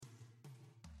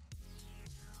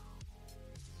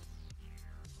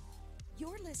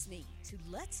listening to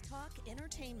Let's Talk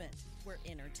Entertainment, where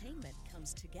entertainment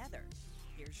comes together.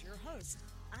 Here's your host,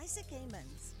 Isaac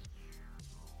Amons.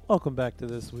 Welcome back to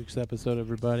this week's episode,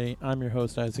 everybody. I'm your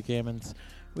host, Isaac Amons.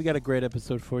 We got a great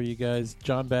episode for you guys.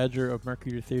 John Badger of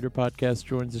Mercury Theater Podcast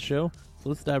joins the show, so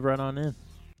let's dive right on in.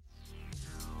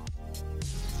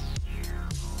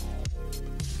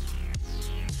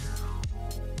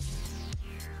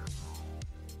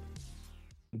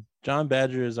 John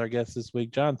Badger is our guest this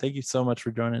week. John, thank you so much for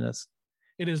joining us.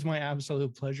 It is my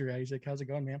absolute pleasure, Isaac. How's it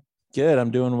going, man? Good. I'm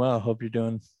doing well. Hope you're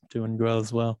doing well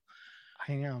as well.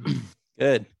 I am.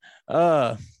 Good.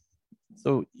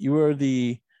 So you are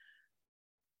the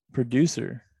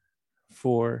producer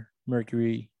for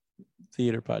Mercury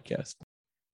Theater Podcast.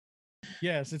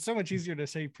 Yes, it's so much easier to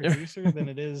say producer than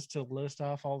it is to list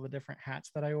off all the different hats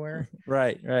that I wear.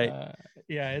 Right.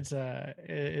 Yeah,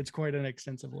 it's quite an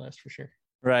extensive list for sure.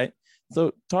 Right.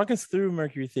 So talk us through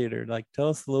Mercury Theater. Tell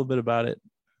us a little bit about it.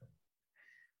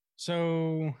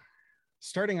 So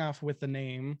starting off with the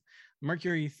name,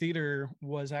 Mercury Theater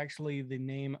was actually the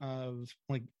name of,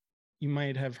 you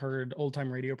might have heard old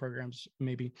time radio programs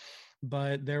maybe,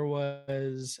 but there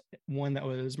was one that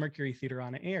was Mercury Theater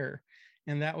on Air,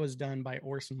 and that was done by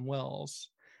Orson Welles.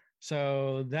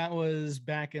 So that was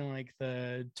back in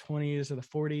the 20s or the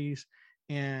 40s,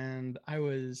 and I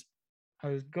was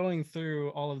going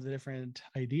through all of the different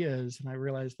ideas, and I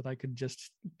realized that I could just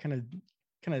kind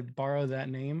of borrow that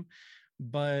name,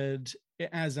 but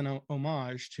as an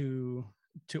homage to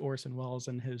Orson Welles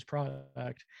and his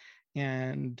product.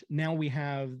 And now we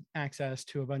have access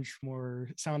to a bunch more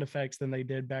sound effects than they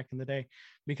did back in the day,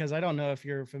 because I don't know if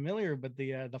you're familiar, but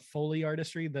the Foley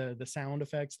artistry, the sound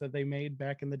effects that they made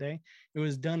back in the day, it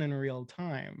was done in real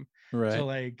time. Right.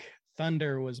 So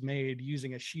thunder was made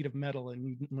using a sheet of metal, and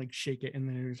you can shake it, and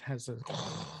then it has a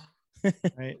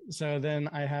right. So then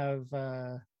I have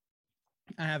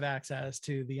access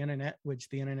to the internet, which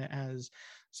the internet has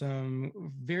some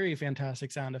very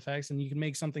fantastic sound effects, and you can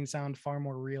make something sound far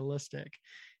more realistic.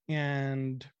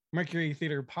 And Mercury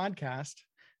Theater Podcast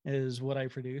is what I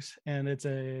produce, and it's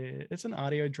an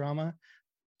audio drama.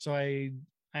 So I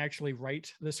actually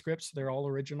write the scripts; they're all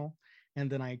original, and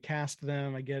then I cast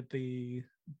them. I get the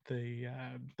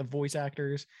voice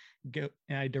actors,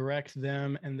 I direct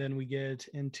them, and then we get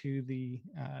into the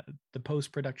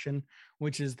post-production,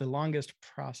 which is the longest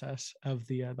process of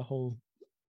the whole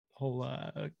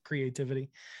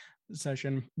creativity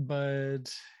session.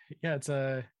 But yeah, it's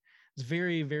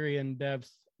very, very in-depth,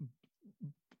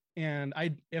 and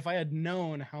if I had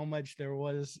known how much there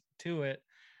was to it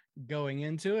going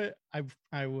into it,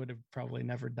 I would have probably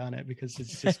never done it, because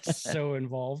it's just so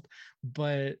involved.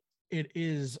 But it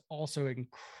is also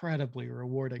incredibly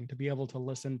rewarding to be able to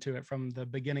listen to it from the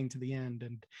beginning to the end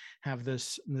and have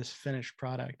this finished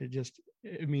product.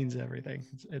 It means everything.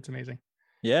 It's amazing.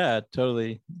 Yeah,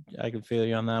 totally. I can feel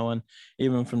you on that one.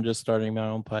 Even from just starting my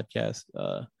own podcast,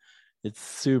 it's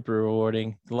super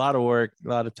rewarding. A lot of work, a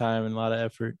lot of time, and a lot of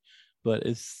effort, but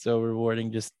it's so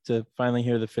rewarding just to finally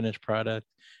hear the finished product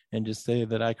and just say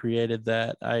that I created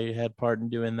that. I had part in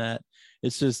doing that.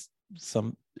 It's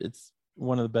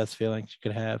one of the best feelings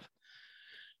you could have.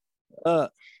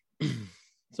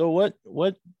 So what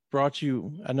brought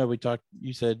you? I know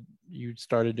you said you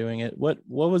started doing it. What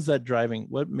was that driving?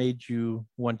 What made you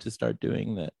want to start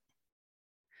doing that?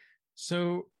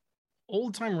 So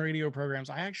old time radio programs,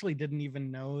 I actually didn't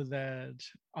even know that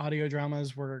audio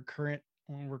dramas were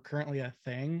currently a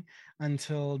thing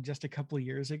until just a couple of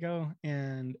years ago.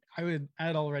 And I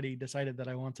had already decided that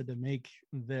I wanted to make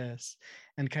this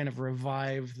and kind of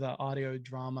revive the audio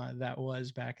drama that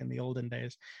was back in the olden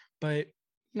days. But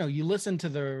you listen to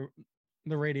the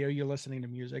radio, you're listening to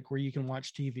music, where you can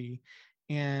watch TV,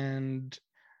 and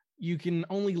you can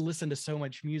only listen to so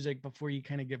much music before you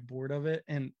kind of get bored of it,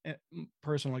 and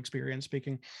personal experience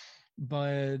speaking.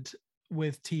 But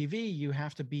with TV, you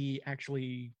have to be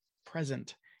actually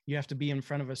present. You have to be in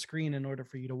front of a screen in order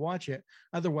for you to watch it.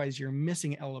 Otherwise, you're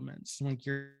missing elements.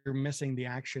 You're missing the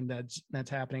action that's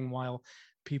happening while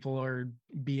people are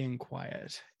being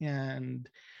quiet. And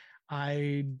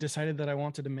I decided that I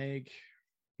wanted to make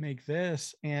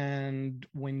this. And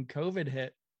when COVID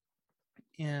hit,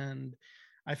 and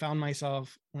I found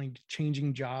myself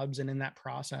changing jobs, and in that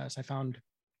process, I found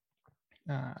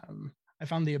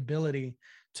the ability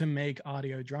to make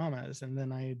audio dramas, and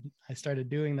then I started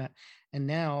doing that. And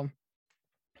now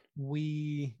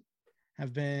we've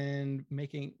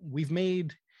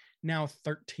made now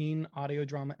 13 audio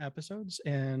drama episodes,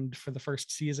 and for the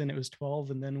first season it was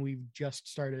 12, and then we've just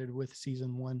started with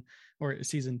season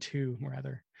 2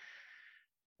 rather.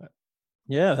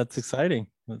 Yeah, that's exciting.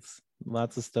 That's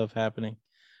lots of stuff happening.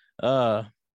 Uh,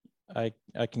 I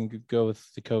can go with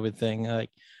the COVID thing.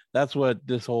 Like that's what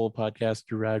this whole podcast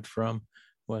derived from.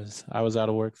 Was I was out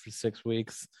of work for 6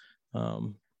 weeks.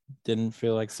 Didn't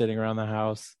feel like sitting around the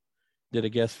house. Did a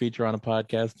guest feature on a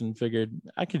podcast and figured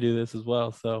I could do this as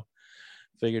well. So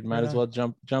figured might as well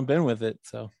jump in with it.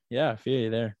 So yeah, I feel you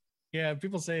there. Yeah,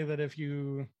 people say that if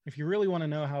you really want to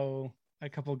know how a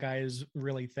couple guys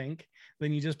really think,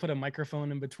 then you just put a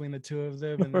microphone in between the two of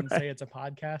them and Right. say it's a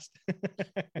podcast.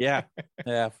 Yeah,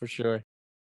 for sure.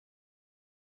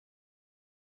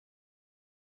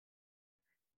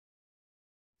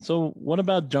 So what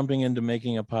about jumping into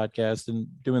making a podcast and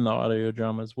doing the audio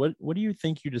dramas? What do you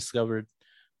think you discovered?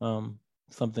 Um,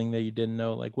 Something that you didn't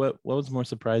know? Like what was more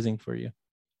surprising for you?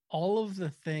 All of the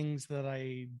things that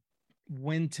I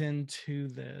went into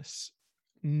this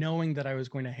knowing that I was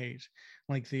going to hate,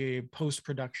 like the post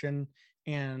production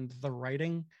and the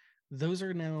writing, those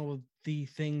are now the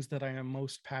things that I am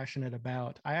most passionate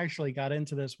about. I actually got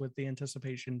into this with the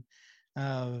anticipation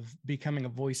of becoming a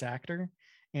voice actor.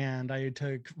 And I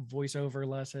took voiceover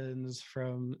lessons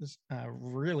from a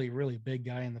really, really big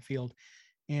guy in the field.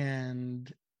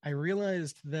 And I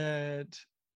realized that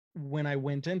when I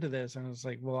went into this, I was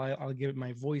like, well, I'll give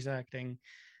my voice acting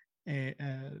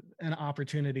an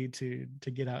opportunity to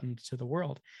get out into the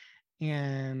world.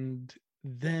 And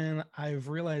then I've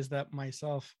realized that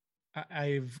myself,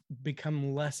 I've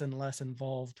become less and less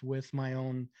involved with my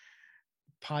own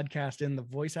podcast in the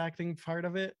voice acting part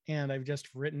of it, and I've just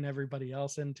written everybody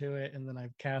else into it, and then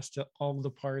I've cast all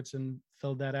the parts and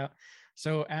filled that out.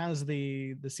 So as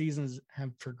the seasons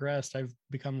have progressed, I've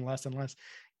become less and less.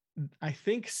 I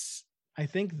think I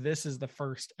think this is the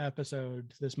first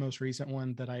episode, this most recent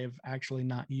one, that I have actually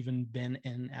not even been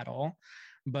in at all.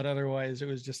 But otherwise, it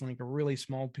was just like a really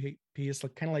small piece,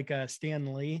 like kind of like a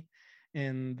Stan Lee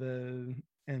in the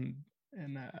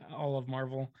in all of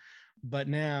Marvel. But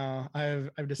now I've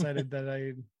decided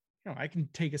that I can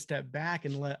take a step back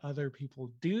and let other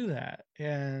people do that,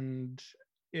 and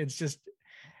it's just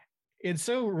it's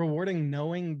so rewarding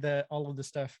knowing that all of the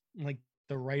stuff, like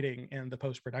the writing and the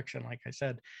post production, like I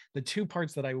said, the two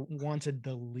parts that I wanted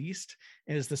the least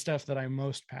is the stuff that I'm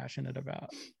most passionate about.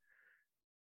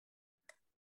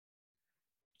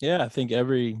 Yeah, I think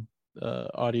every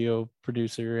audio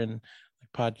producer and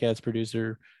podcast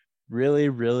producer really,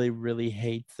 really, really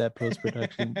hates that post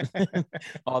production,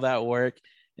 all that work,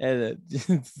 and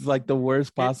it's like the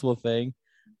worst possible thing,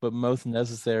 but most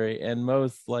necessary and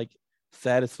most like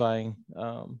satisfying.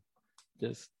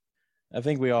 Just I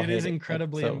think we all It hate is it.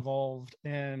 incredibly So involved,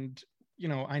 and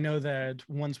I know that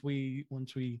once we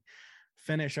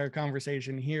finish our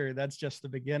conversation here, that's just the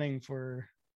beginning for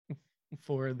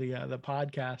the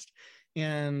podcast.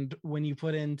 And when you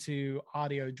put into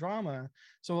audio drama,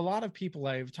 so a lot of people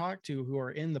I've talked to who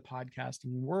are in the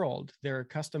podcasting world, they're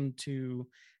accustomed to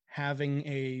having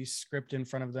a script in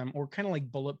front of them, or kind of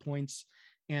like bullet points,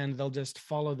 and they'll just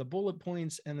follow the bullet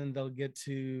points, and then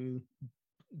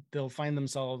they'll find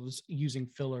themselves using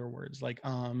filler words like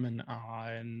and ah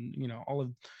and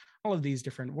all of these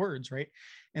different words, right?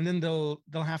 And then they'll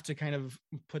have to kind of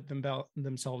put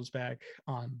themselves back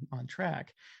on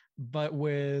track. But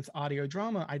with audio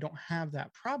drama, I don't have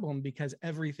that problem because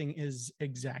everything is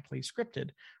exactly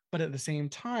scripted. But at the same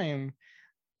time,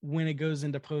 when it goes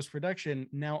into post production,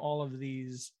 now all of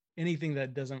these, anything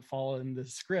that doesn't fall in the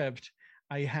script,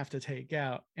 I have to take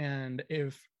out. And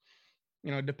if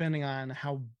depending on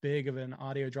how big of an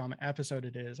audio drama episode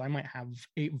it is, I might have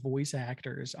 8 voice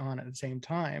actors on at the same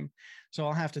time. So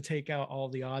I'll have to take out all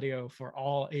the audio for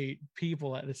all 8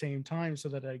 people at the same time so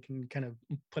that I can kind of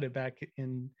put it back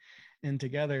in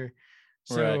together.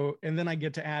 So, right. And then I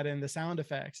get to add in the sound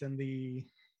effects and the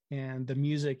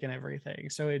music and everything.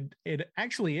 So it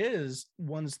actually is,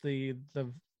 once the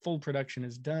full production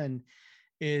is done,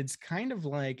 it's kind of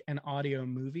like an audio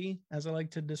movie, as I like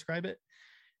to describe it.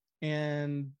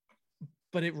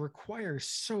 But it requires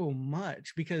so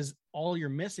much because all you're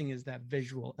missing is that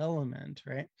visual element,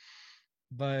 right?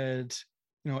 But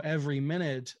every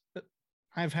minute,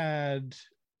 I've had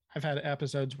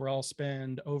episodes where I'll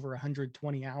spend over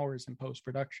 120 hours in post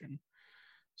production.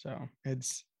 So it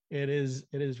is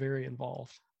very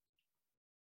involved.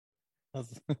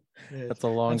 That's a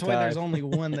long time. That's why there's only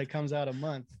one that comes out a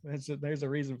month. There's a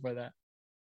reason for that.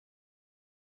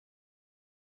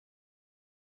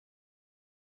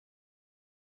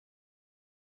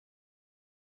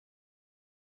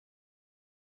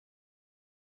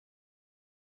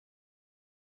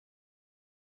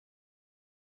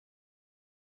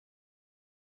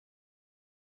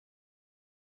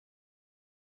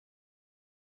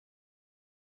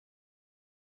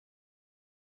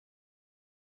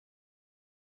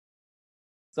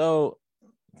 So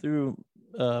through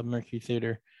Mercury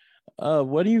Theater,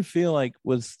 what do you feel like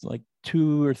was like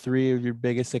 2 or 3 of your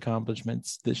biggest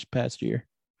accomplishments this past year,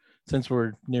 since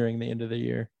we're nearing the end of the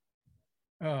year?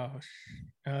 Oh,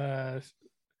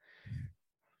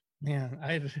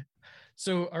 man,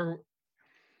 so our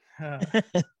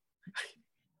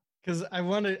because I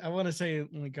want to say,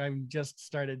 like, I've just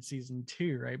started season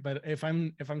 2, right? But if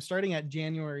I'm starting at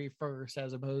January 1st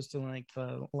as opposed to like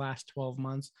the last 12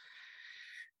 months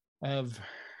of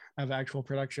actual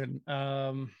production,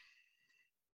 I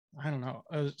don't know.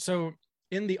 So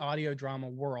in the audio drama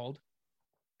world,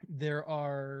 there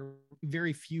are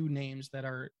very few names that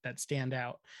stand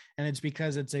out, and it's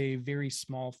because it's a very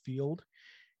small field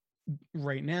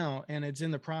right now, and it's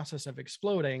in the process of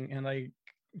exploding. And I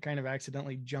kind of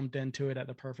accidentally jumped into it at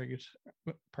the perfect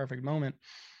moment.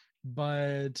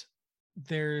 But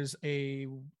there's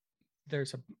an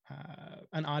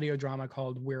audio drama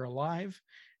called We're Alive,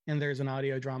 and there's an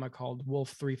audio drama called Wolf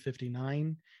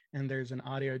 359, and there's an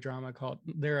audio drama called,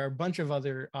 there are a bunch of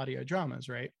other audio dramas,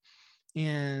 right?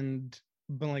 And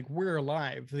but like We're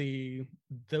Alive, that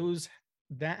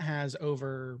has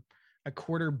over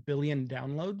 250 million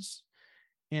downloads,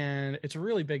 and it's a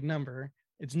really big number.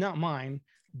 It's not mine,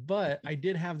 but I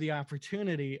did have the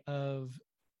opportunity of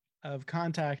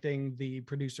contacting the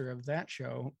producer of that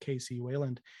show, Casey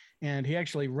Wayland, and he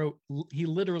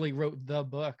literally wrote the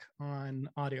book on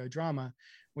audio drama,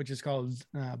 which is called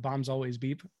Bombs Always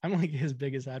Beep. I'm like his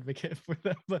biggest advocate for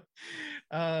that book.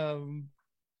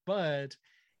 But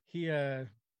he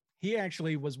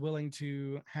actually was willing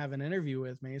to have an interview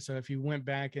with me. So if you went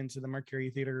back into the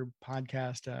Mercury Theater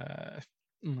podcast,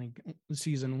 like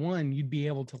season 1, you'd be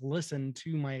able to listen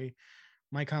to my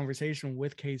conversation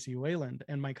with Casey Wayland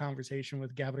and my conversation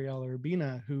with Gabriella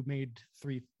Urbina, who made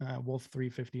Wolf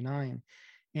 359,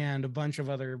 and a bunch of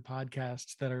other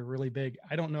podcasts that are really big.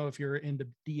 I don't know if you're into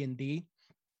D&D,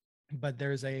 but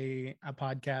there's a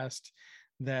podcast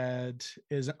that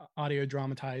is audio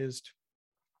dramatized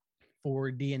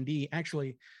for D&D.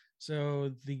 Actually,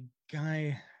 so the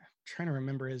guy, I'm trying to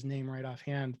remember his name right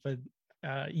offhand, but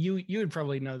you would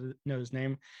probably know his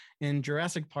name. In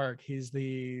Jurassic Park, he's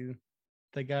the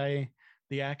guy,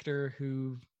 the actor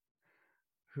who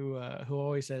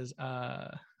always says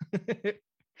trying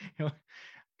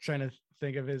to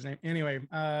think of his name. Anyway,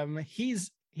 he's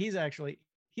in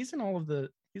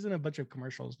he's in a bunch of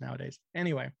commercials nowadays.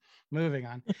 Anyway, moving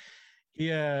on. He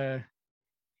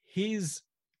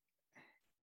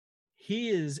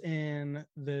is in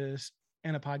a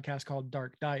podcast called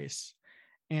Dark Dice,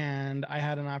 and I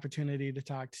had an opportunity to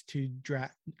talk to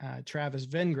Travis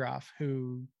Vengroff,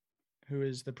 who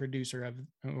is the producer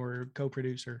or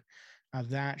co-producer of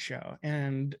that show.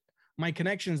 And my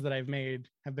connections that I've made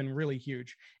have been really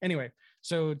huge. Anyway,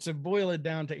 so to boil it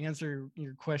down, to answer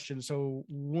your question, so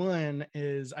one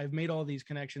is I've made all these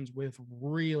connections with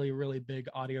really, really big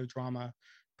audio drama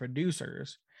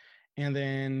producers. And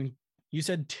then you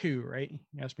said 2, right?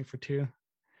 You asked me for 2.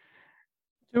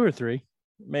 2 or 3,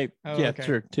 maybe. Oh, yeah, okay.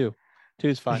 Sure. 2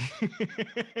 is fine.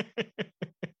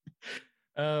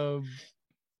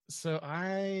 So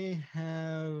I've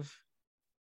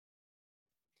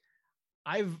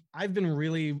been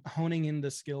really honing in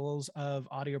the skills of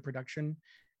audio production,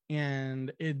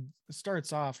 and it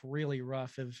starts off really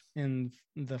rough in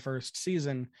the first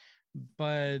season,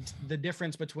 but the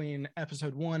difference between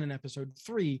episode 1 and episode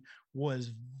 3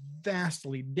 was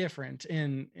vastly different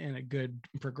in a good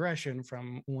progression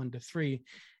from 1 to 3.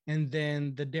 And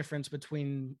then the difference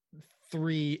between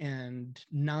 3 and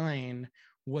 9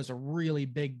 was a really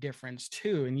big difference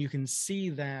too. And you can see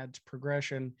that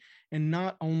progression in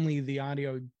not only the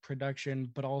audio production,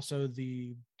 but also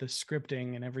the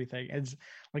scripting and everything. It's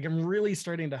like I'm really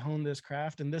starting to hone this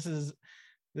craft, and this is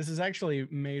actually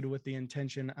made with the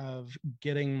intention of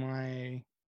getting my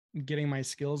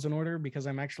skills in order, because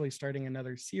I'm actually starting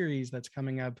another series that's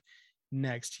coming up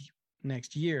next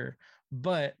year.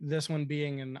 But this one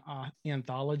being an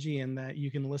anthology, in that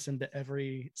you can listen to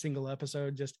every single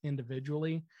episode just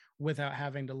individually without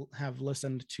having to have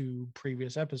listened to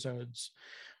previous episodes.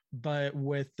 But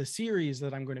with the series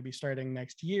that I'm going to be starting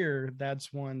next year,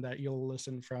 that's one that you'll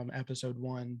listen from episode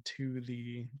 1 to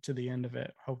the end of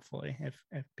it, hopefully, if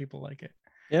people like it.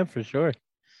 Yeah, for sure.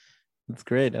 It's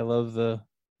great. I love the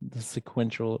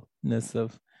sequentialness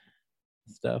of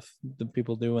stuff that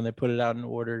people do when they put it out in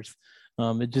orders.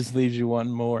 It just leaves you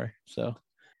wanting more. So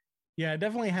yeah, it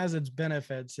definitely has its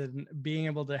benefits, and being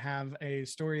able to have a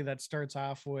story that starts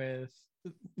off with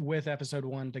episode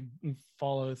 1 to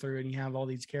follow through, and you have all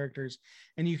these characters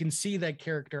and you can see that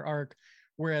character arc,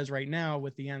 Whereas right now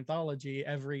with the anthology,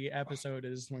 every episode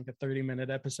is like a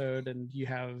 30-minute episode, and you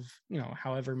have,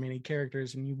 however many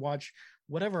characters, and you watch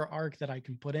whatever arc that I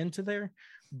can put into there.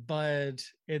 But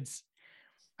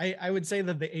I would say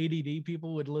that the ADD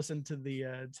people would listen to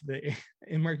the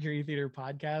in Mercury Theater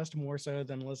podcast more so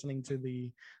than listening to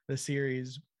the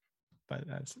series. But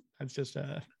that's just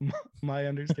my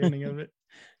understanding of it.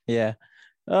 Yeah.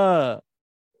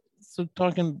 So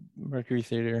talking Mercury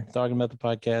Theater, talking about the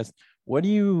podcast, what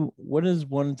is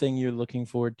one thing you're looking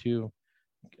forward to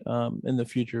in the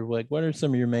future? Like, what are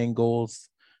some of your main goals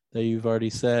that you've already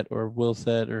set or will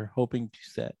set or hoping to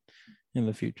set in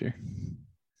the future?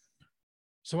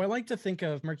 So I like to think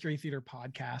of Mercury Theater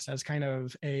podcast as kind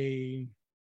of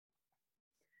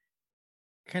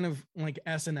like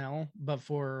SNL, but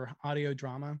for audio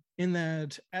drama. In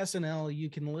that SNL, you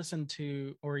can listen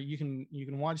to, or you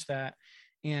can watch that,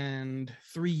 and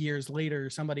 3 years later,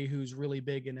 somebody who's really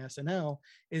big in SNL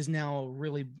is now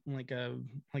really like a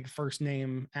first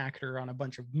name actor on a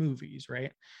bunch of movies,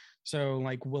 right? So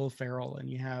like Will Ferrell, and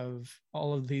you have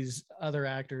all of these other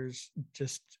actors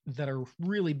just that are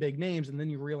really big names, and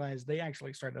then you realize they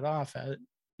actually started off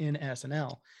in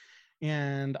SNL.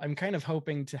 And I'm kind of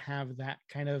hoping to have that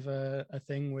kind of a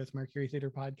thing with Mercury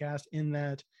Theater podcast, in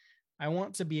that I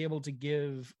want to be able to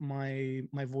give my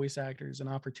voice actors an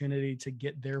opportunity to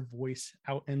get their voice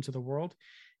out into the world,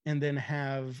 and then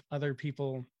have other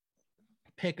people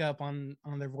pick up on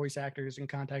their voice actors and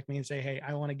contact me and say, hey,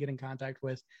 I want to get in contact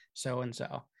with so and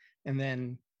so, and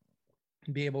then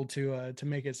be able to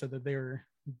make it so that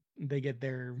they get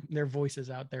their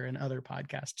voices out there in other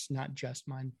podcasts, not just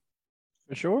mine.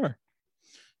 For sure.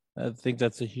 I think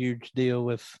that's a huge deal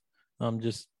with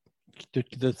just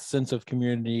the sense of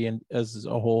community and as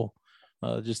a whole,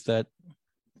 just that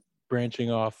branching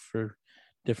off for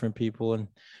different people. And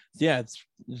yeah, it's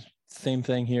same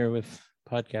thing here with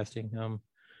podcasting.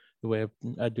 The way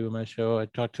I do my show, I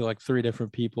talk to like 3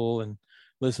 different people and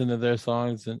listen to their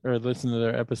songs or listen to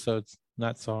their episodes,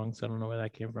 not songs. I don't know where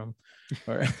that came from.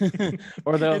 Or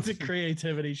it's a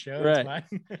creativity show. Right.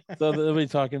 So they'll be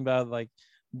talking about like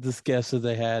this guest that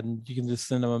they had, and you can just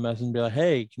send them a message and be like,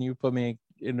 hey, can you put me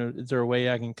is there a way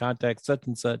I can contact such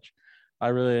and such? I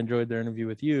really enjoyed their interview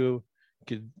with you.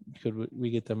 Could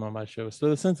we get them on my show? So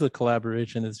the sense of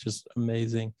collaboration is just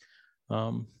amazing.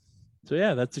 So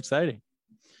yeah, that's exciting.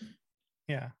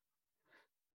 Yeah.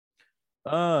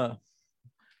 How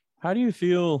do you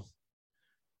feel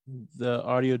the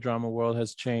audio drama world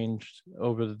has changed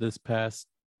over this past,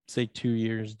 say, 2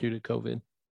 years due to COVID?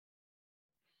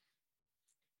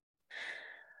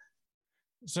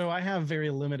 So I have very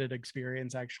limited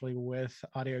experience actually with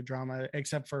audio drama,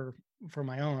 except for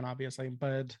my own, obviously.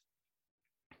 But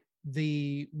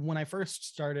when I first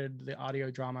started the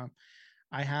audio drama,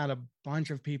 I had a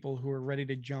bunch of people who were ready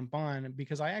to jump on,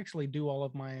 because I actually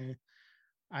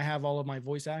I have all of my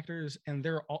voice actors, and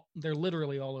they're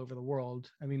literally all over the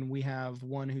world. I mean, we have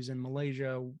one who's in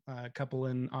Malaysia, a couple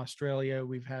in Australia.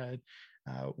 We've had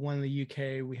one in the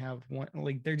UK. We have one,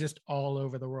 like, they're just all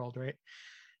over the world, right?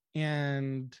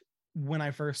 And when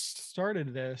I first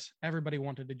started this, everybody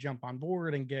wanted to jump on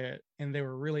board and they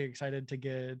were really excited to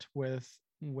get with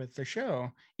the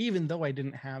show, even though I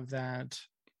didn't have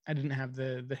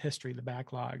the history, the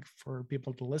backlog for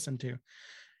people to listen to.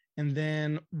 And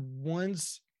then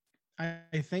once, I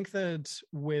think that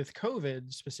with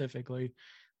COVID specifically,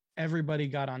 everybody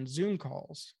got on Zoom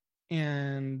calls,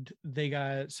 and they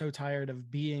got so tired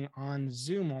of being on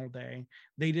Zoom all day,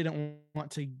 they didn't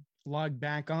want to log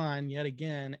back on yet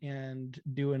again and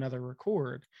do another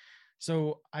record.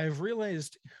 So I've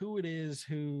realized who it is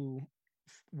who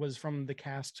was from the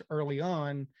cast early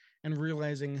on, and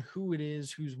realizing who it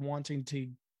is who's wanting to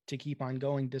keep on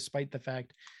going, despite the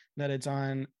fact that it's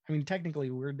on, I mean, technically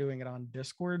we're doing it on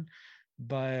Discord,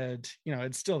 but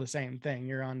it's still the same thing.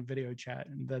 You're on video chat,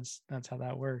 and that's how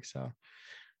that works. So,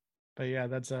 but yeah,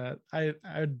 that's I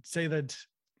would say that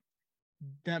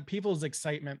people's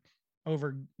excitement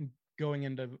over going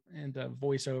into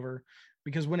voiceover,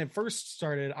 because when it first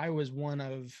started, I was one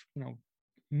of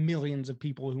millions of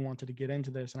people who wanted to get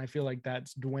into this, and I feel like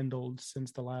that's dwindled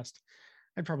since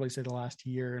I'd probably say the last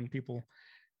year, and people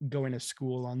going to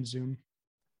school on Zoom.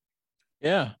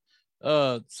 Yeah.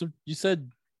 So you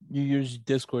said you use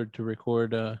Discord to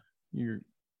record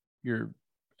your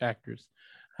actors.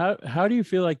 How do you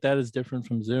feel like that is different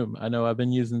from Zoom? I know I've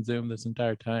been using Zoom this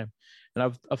entire time, and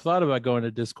I've thought about going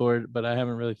to Discord, but I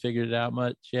haven't really figured it out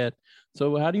much yet.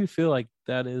 So how do you feel like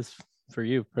that is for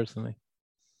you personally?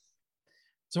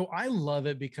 So I love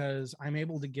it because I'm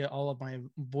able to get all of my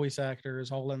voice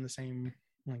actors all in the same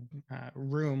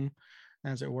room,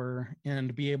 as it were,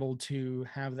 and be able to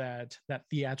have that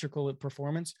theatrical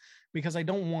performance, because I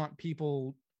don't want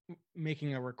people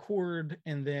making a record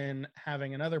and then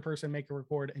having another person make a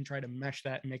record and try to mesh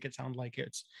that and make it sound like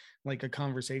it's like a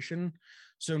conversation.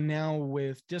 So now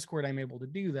with Discord, I'm able to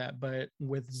do that. But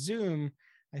with Zoom,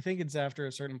 I think it's after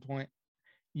a certain point,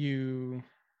 you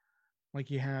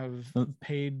have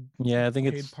paid. Yeah, I think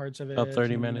paid it's parts of about it.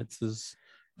 30 minutes is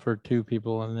for 2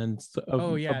 people, and then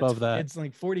above that it's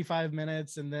like 45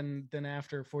 minutes, and then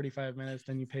after 45 minutes,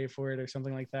 then you pay for it or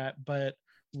something like that. But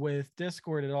with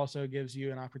Discord, it also gives you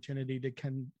an opportunity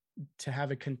to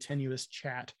have a continuous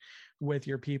chat with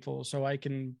your people. So I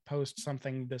can post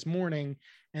something this morning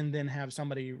and then have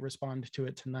somebody respond to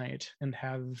it tonight and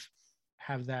have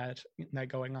that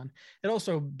going on. It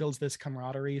also builds this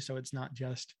camaraderie, so it's not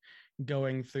just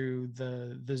going through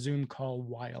the Zoom call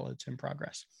while it's in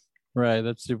progress. Right,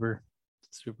 that's super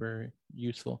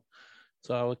useful.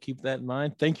 So I will keep that in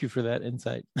mind. Thank you for that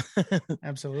insight.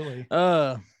 Absolutely.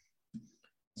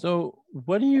 So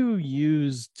what do you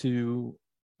use to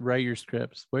write your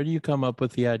scripts? Where do you come up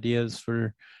with the ideas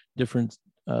for different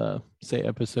say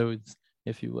episodes,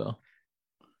 if you will?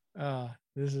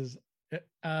 This is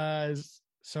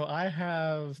so I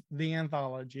have the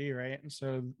anthology, right? And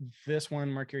so this one,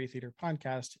 Mercury Theater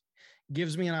Podcast,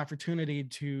 gives me an opportunity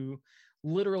to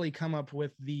literally come up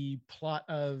with the plot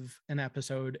of an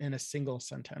episode in a single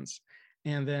sentence.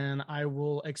 And then I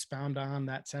will expound on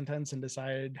that sentence and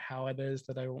decide how it is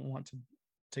that I want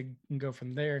to go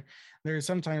from there. There's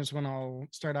sometimes when I'll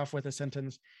start off with a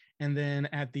sentence, and then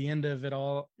at the end of it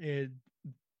all,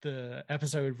 the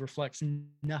episode reflects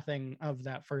nothing of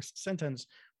that first sentence,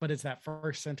 but it's that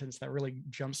first sentence that really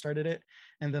jump started it.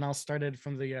 And then I'll start it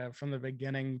from the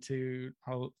beginning to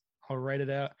I'll write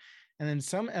it out. And then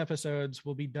some episodes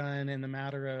will be done in the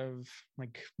matter of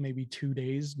like maybe 2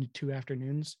 days, 2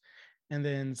 afternoons. And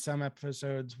then some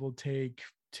episodes will take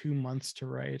 2 months to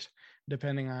write,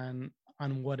 depending on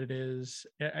what it is.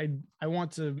 I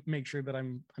want to make sure that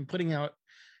I'm putting out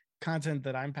content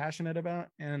that I'm passionate about,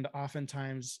 and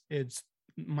oftentimes it's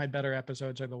my better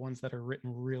episodes are the ones that are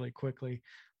written really quickly.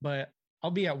 But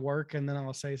I'll be at work and then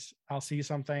I'll see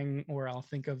something, or I'll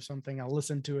think of something. I'll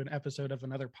listen to an episode of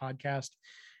another podcast,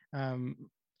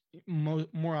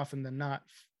 more often than not,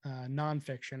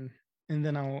 nonfiction, and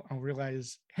then I'll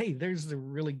realize, hey, there's a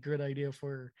really good idea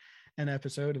for an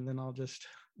episode, and then I'll just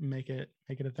make it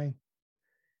a thing.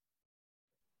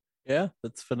 Yeah,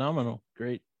 that's phenomenal.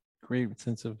 Great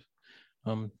sense of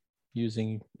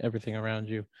using everything around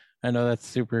you. I know that's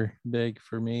super big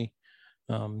for me,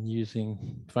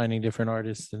 finding different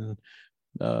artists and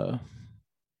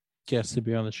guests to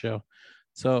be on the show.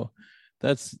 So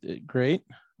that's great.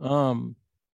 Where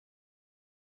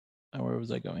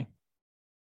was I going?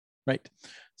 Right.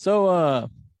 So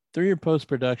through your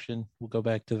post-production, we'll go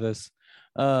back to this.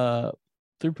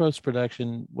 Through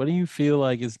post-production, what do you feel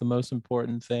like is the most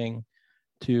important thing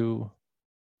to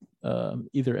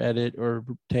either edit or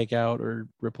take out or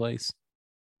replace?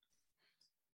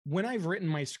 When I've written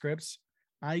my scripts,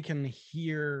 I can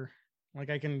hear,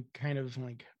 like, I can kind of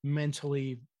like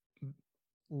mentally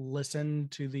listen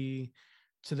to the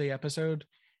episode,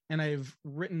 and I've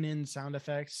written in sound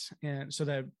effects, and so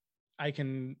that I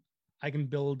can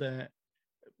build a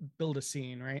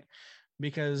scene, right?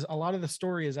 Because a lot of the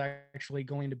story is actually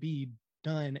going to be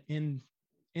done in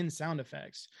sound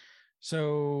effects.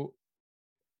 So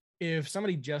if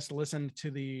somebody just listened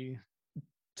to the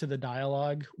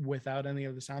dialogue without any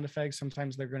of the sound effects,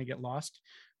 sometimes they're going to get lost.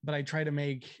 But I try to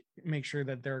make sure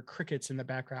that there are crickets in the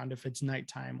background if it's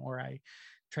nighttime, or I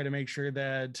try to make sure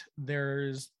that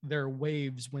there are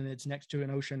waves when it's next to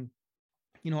an ocean,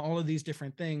 all of these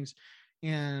different things.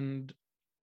 And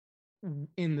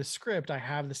in the script, I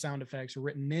have the sound effects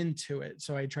written into it.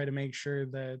 So I try to make sure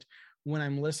that when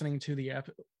I'm listening to the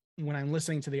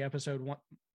episode,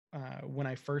 when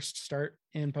I first start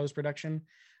in post-production,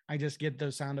 I just get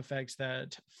those sound effects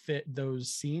that fit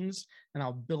those scenes, and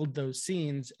I'll build those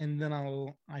scenes, and then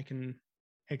I can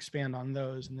expand on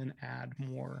those and then add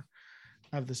more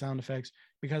of the sound effects,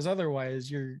 because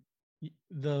otherwise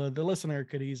the listener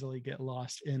could easily get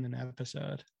lost in an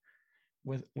episode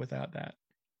without that.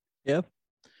 Yep,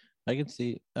 I can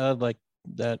see like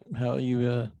that, how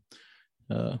you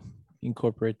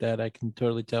incorporate that. I can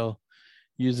totally tell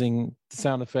using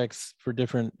sound effects for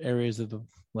different areas of the,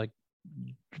 like,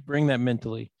 bring that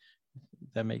mentally.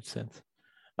 That makes sense.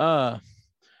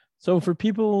 So for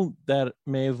people that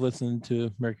may have listened to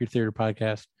Mercury Theater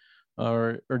Podcast,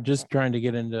 or just trying to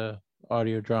get into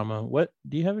audio drama, what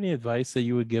do you have any advice that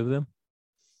you would give them?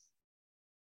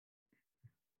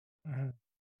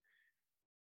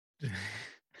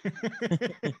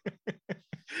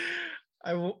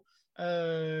 I will.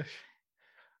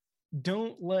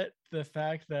 Don't let the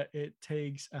fact that it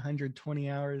takes 120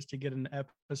 hours to get an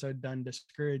episode done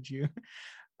discourage you.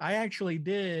 I actually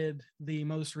did the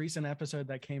most recent episode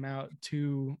that came out,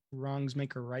 Two Wrongs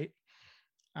Make a Right.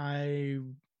 I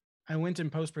went in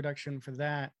post-production for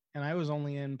that, and I was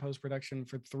only in post-production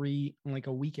for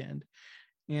a weekend.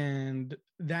 And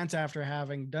that's after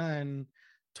having done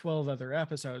 12 other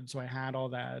episodes. So I had all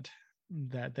that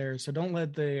there. So don't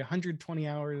let the 120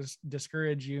 hours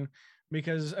discourage you,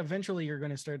 because eventually you're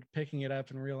going to start picking it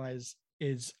up and realize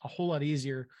it's a whole lot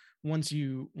easier once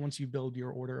you build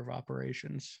your order of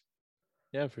operations.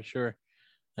 Yeah, for sure.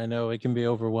 I know it can be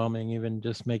overwhelming, even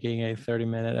just making a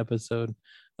 30-minute episode.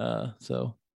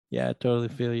 So yeah, I totally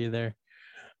feel you there.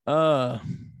 Do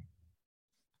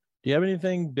you have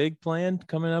anything big planned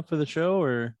coming up for the show,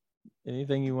 or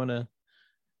anything you want to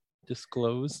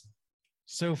disclose?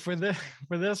 So for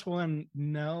this one,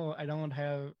 no, I don't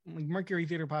have. Mercury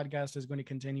Theater Podcast is going to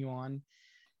continue on,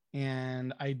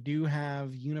 and I do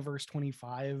have Universe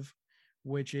 25,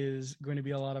 which is going to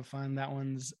be a lot of fun. That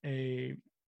one's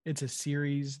it's a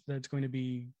series that's going to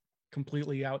be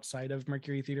completely outside of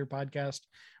Mercury Theater Podcast,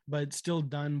 but still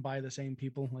done by the same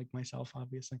people like myself,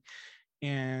 obviously.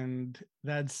 And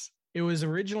it was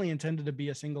originally intended to be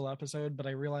a single episode, but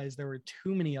I realized there were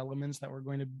too many elements that were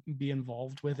going to be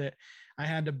involved with it. I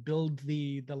had to build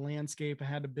the landscape. I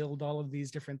had to build all of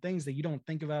these different things that you don't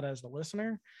think about as the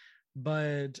listener,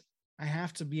 but I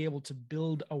have to be able to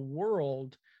build a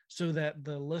world so that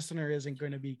the listener isn't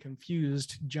going to be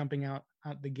confused jumping out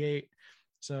the gate.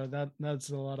 So that's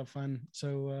a lot of fun.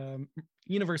 So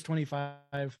Universe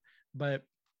 25, but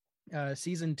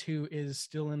season 2 is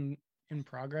still in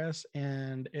progress,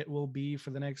 and it will be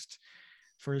for the next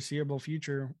foreseeable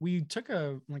future. We took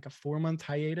a 4-month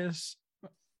hiatus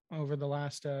over the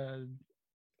last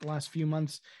few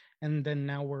months, and then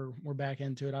now we're back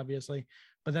into it, obviously.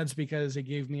 But that's because it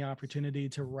gave me opportunity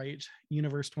to write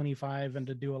Universe 25 and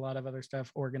to do a lot of other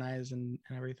stuff, organize and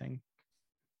everything.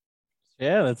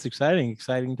 Yeah, that's exciting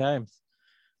times.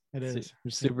 It is.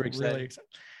 We're super excited. Really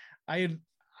excited.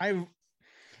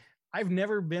 I've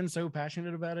never been so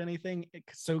passionate about anything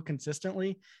so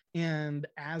consistently. And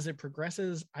as it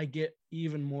progresses, I get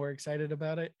even more excited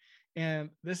about it. And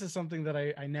this is something that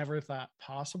I never thought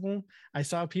possible. I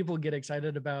saw people get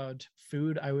excited about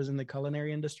food. I was in the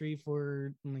culinary industry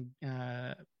for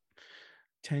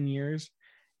 10 years.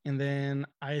 And then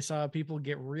I saw people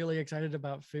get really excited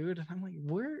about food. And I'm like,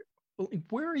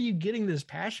 where are you getting this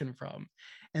passion from?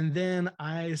 And then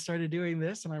I started doing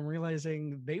this, and I'm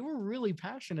realizing they were really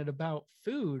passionate about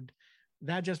food.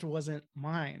 That just wasn't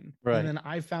mine. Right. And then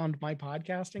I found my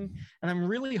podcasting, and I'm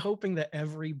really hoping that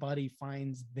everybody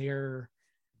finds their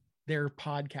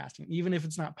podcasting, even if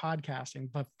it's not podcasting,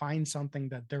 but find something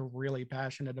that they're really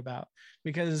passionate about,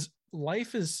 because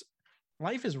life is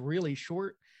really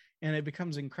short, and it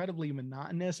becomes incredibly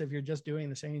monotonous if you're just doing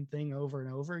the same thing over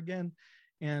and over again.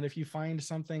 And if you find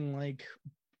something like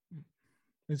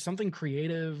it's something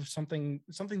creative, something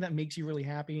that makes you really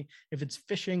happy. If it's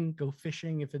fishing, go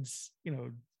fishing. If it's,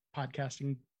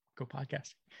 podcasting, go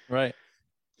podcasting. Right.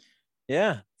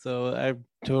 Yeah. So I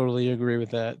totally agree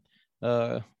with that.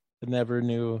 I never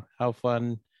knew how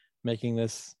fun making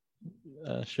this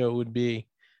show would be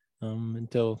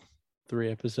until 3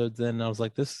 episodes in. I was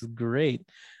like, this is great.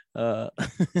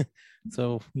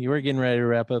 So you were getting ready to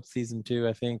wrap up season 2,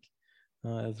 I think.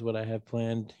 Is what I have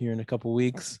planned here in a couple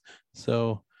weeks.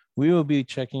 So we will be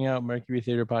checking out Mercury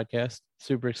Theater Podcast.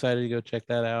 Super excited to go check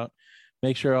that out.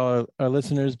 Make sure all our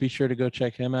listeners be sure to go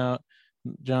check him out.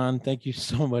 John, thank you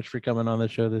so much for coming on the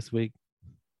show this week.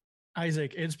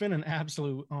 Isaac, it's been an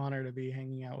absolute honor to be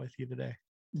hanging out with you today.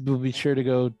 We'll be sure to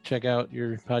go check out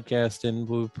your podcast, and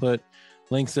we'll put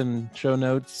links in show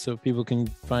notes so people can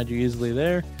find you easily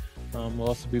there. We'll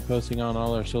also be posting on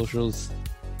all our socials.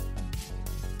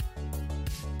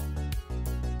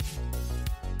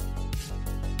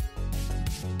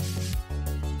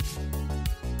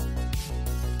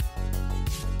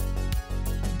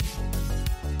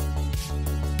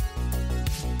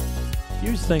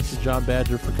 Huge thanks to John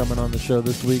Badger for coming on the show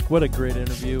this week. What a great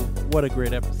interview. What a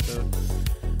great episode.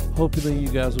 Hopefully you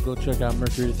guys will go check out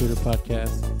Mercury Theater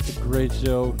Podcast. It's a great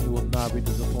show. You will not be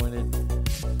disappointed.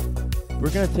 We're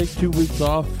going to take 2 weeks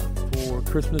off for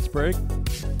Christmas break,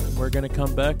 and we're going to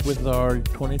come back with our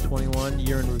 2021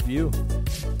 year in review.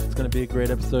 It's going to be a great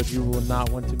episode. You will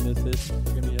not want to miss it.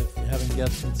 We're going to be having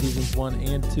guests from seasons 1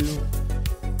 and 2.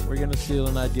 We're going to steal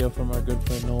an idea from our good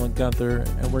friend Nolan Gunther,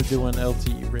 and we're doing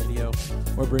LTE radio.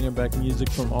 We're bringing back music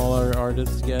from all our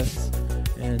artists, guests,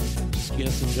 and just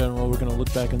guests in general. We're going to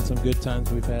look back on some good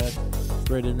times we've had,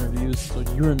 great interviews. So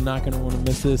you're not going to want to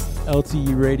miss this.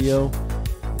 LTE radio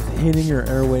is hitting your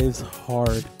airwaves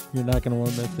hard. You're not going to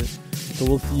want to miss it. So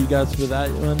we'll see you guys for that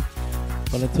one.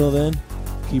 But until then,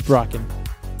 keep rocking.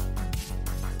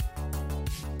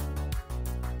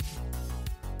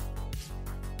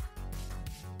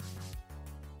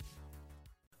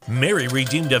 Mary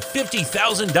redeemed a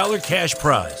 $50,000 cash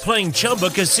prize playing Chumba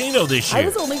Casino this year. I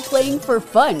was only playing for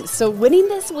fun, so winning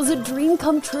this was a dream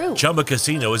come true. Chumba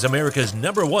Casino is America's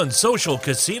 #1 social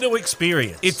casino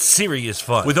experience. It's serious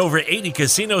fun. With over 80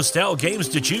 casino-style games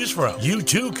to choose from, you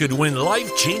too could win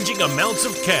life-changing amounts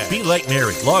of cash. Be like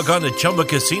Mary. Log on to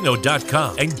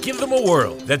ChumbaCasino.com and give them a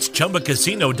whirl. That's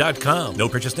ChumbaCasino.com. No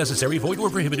purchase necessary. Void where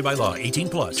prohibited by law.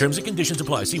 18+. Terms and conditions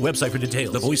apply. See website for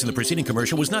details. The voice in the preceding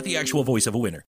commercial was not the actual voice of a winner.